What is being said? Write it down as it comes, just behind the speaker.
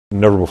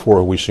never before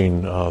have we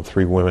seen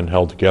three women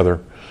held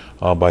together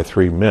by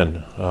three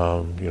men.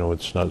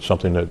 It's not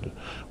something that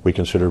we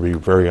consider to be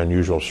very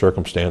unusual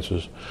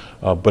circumstances.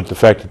 But the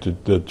fact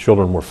that the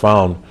children were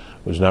found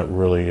was not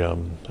really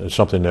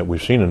something that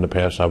we've seen in the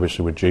past,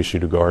 obviously with J.C.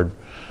 DeGard,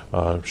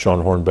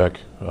 Sean Hornbeck,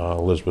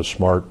 Elizabeth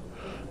Smart,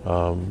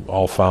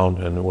 all found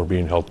and were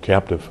being held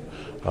captive,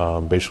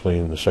 basically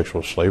in the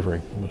sexual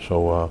slavery.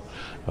 So,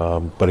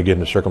 but again,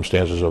 the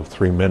circumstances of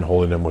three men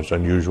holding them was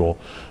unusual.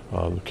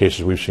 The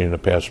cases we've seen in the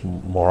past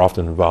more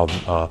often involved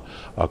a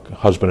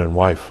husband and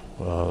wife,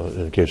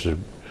 in the case of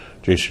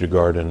J.C.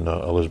 DeGard and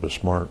Elizabeth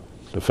Smart.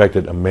 The fact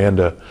that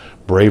Amanda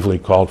bravely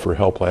called for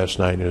help last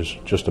night is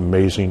just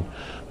amazing.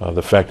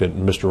 The fact that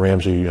Mr.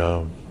 Ramsey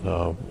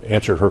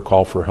answered her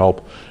call for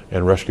help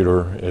and rescued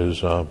her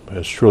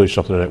is truly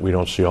something that we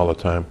don't see all the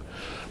time.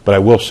 But I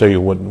will say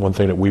one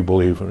thing that we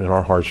believe in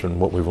our hearts and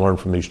what we've learned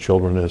from these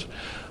children is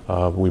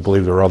we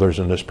believe there are others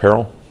in this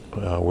peril.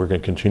 We're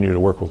going to continue to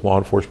work with law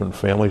enforcement and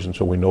families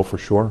until we know for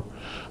sure.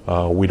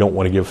 We don't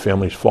want to give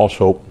families false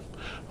hope,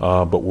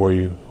 but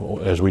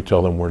as we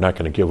tell them, we're not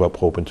going to give up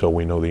hope until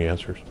we know the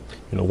answers.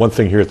 One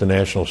thing here at the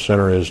National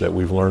Center is that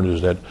we've learned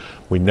is that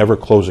we never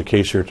close a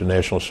case here at the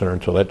National Center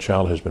until that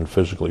child has been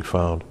physically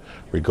found,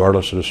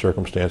 regardless of the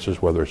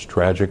circumstances, whether it's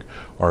tragic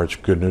or it's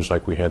good news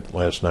like we had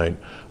last night.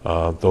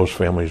 Those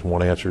families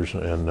want answers,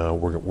 and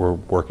we're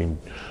working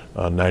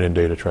night and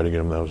day to try to get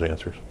them those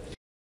answers.